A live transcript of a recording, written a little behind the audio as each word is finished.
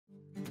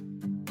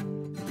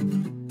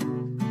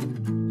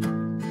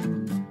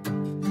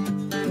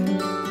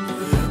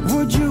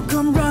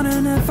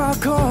I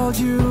called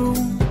you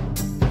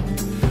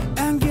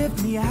and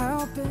give me a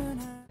helping hand.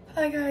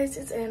 Hi guys,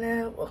 it's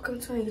Anna. Welcome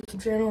to my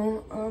YouTube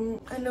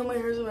channel. I know my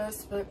hair's a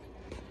mess, but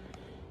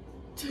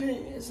today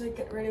is like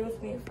get ready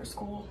with me for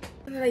school.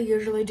 And what I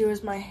usually do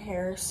is my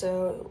hair,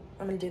 so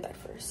I'm gonna do that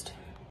first.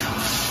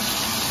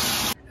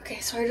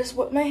 Okay, so I just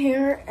wet my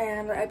hair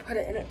and I put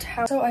it in a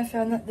towel. So I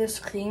found that this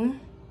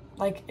cream,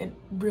 like, it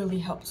really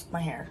helps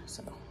my hair,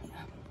 so yeah.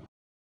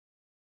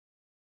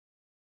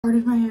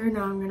 Parted my hair,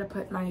 now I'm gonna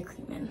put my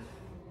cream in.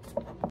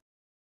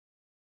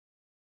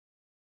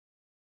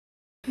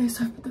 Okay,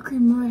 so I put the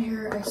cream in my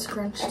hair, I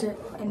scrunched it,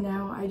 and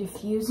now I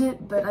diffuse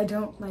it, but I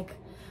don't like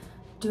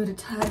do it a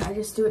ton. I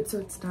just do it so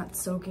it's not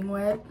soaking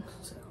wet.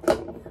 So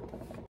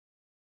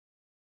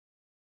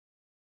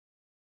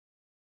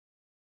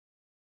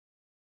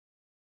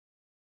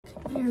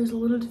my hair is a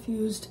little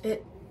diffused.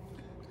 It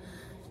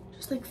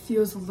just like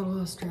feels a little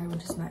less dry,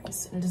 which is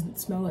nice. It doesn't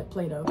smell like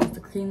Play-Doh because the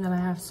cream that I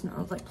have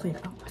smells like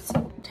Play-Doh.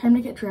 Time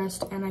to get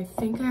dressed, and I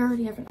think I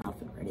already have an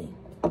outfit ready.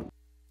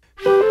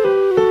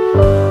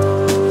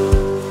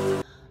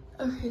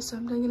 Okay, so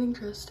I'm done getting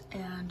dressed,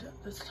 and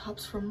the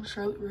top's from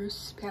Charlotte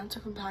Russe, pants are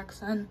from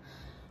PacSun,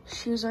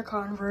 shoes are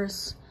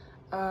Converse,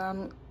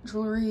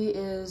 jewelry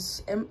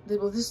is,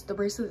 the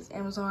bracelet is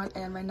Amazon,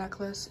 and my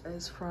necklace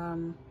is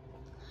from,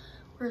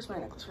 where's my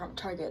necklace from?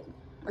 Target,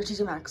 or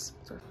TJ Maxx.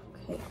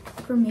 Okay,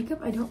 for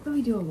makeup, I don't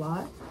really do a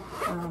lot.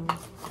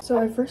 So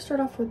I first start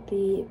off with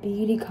the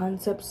Beauty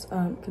Concepts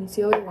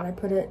concealer, and I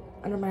put it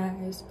under my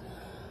eyes,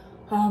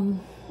 on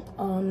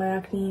my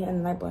acne, and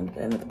then I blend it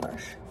in with a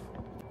brush.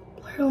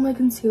 Applied all my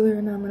concealer,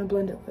 and now I'm gonna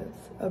blend it with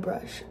a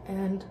brush,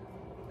 and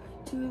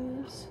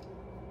do this.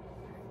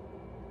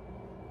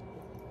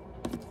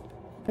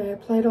 Okay, I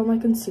applied all my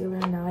concealer,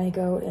 and now I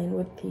go in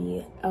with the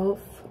e.l.f.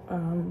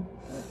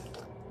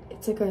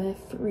 It's like a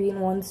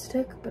 3-in-1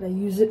 stick, but I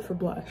use it for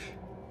blush.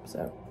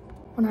 So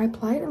when I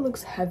apply it, it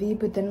looks heavy,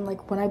 but then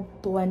like when I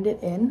blend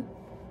it in,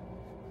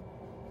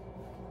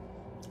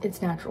 it's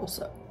natural.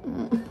 So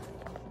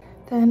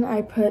then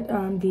I put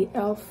the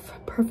e.l.f.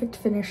 Perfect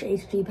Finish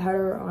HD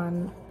powder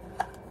on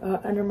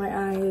under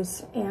my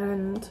eyes,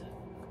 and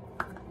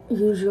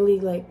usually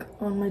like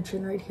on my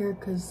chin right here,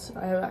 because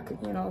I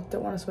you know,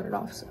 don't want to sweat it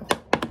off. So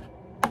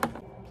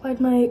applied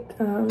my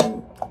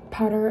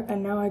powder,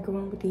 and now I go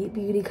in with the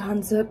Beauty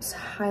Concepts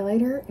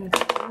highlighter, and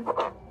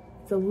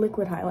it's a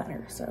liquid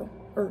highlighter. So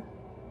okay,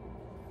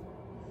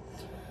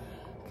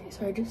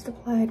 so I just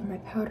applied my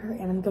powder,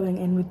 and I'm going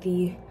in with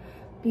the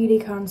Beauty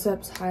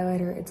Concepts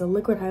highlighter. It's a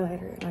liquid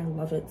highlighter, and I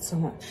love it so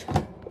much.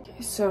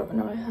 Okay, so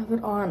now I have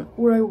it on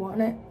where I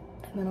want it,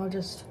 and then I'll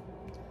just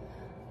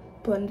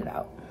blend it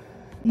out.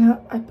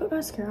 Now I put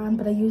mascara on,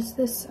 but I use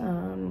this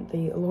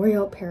the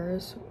L'Oreal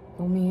Paris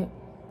Balmy,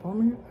 I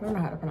don't know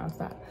how to pronounce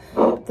that.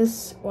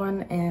 This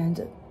one,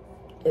 and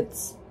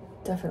it's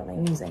definitely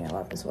amazing. I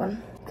love this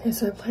one. Okay,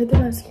 so I applied the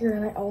mascara,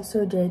 and I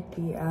also did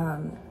the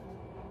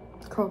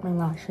curled my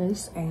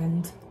lashes,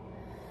 and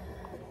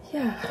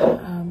yeah,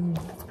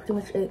 that's pretty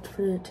much it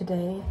for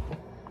today.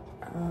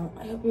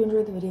 I hope you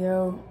enjoyed the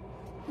video.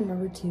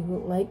 Remember to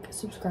like,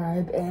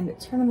 subscribe, and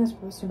turn on those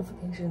post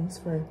notifications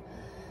for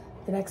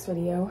the next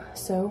video.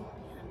 So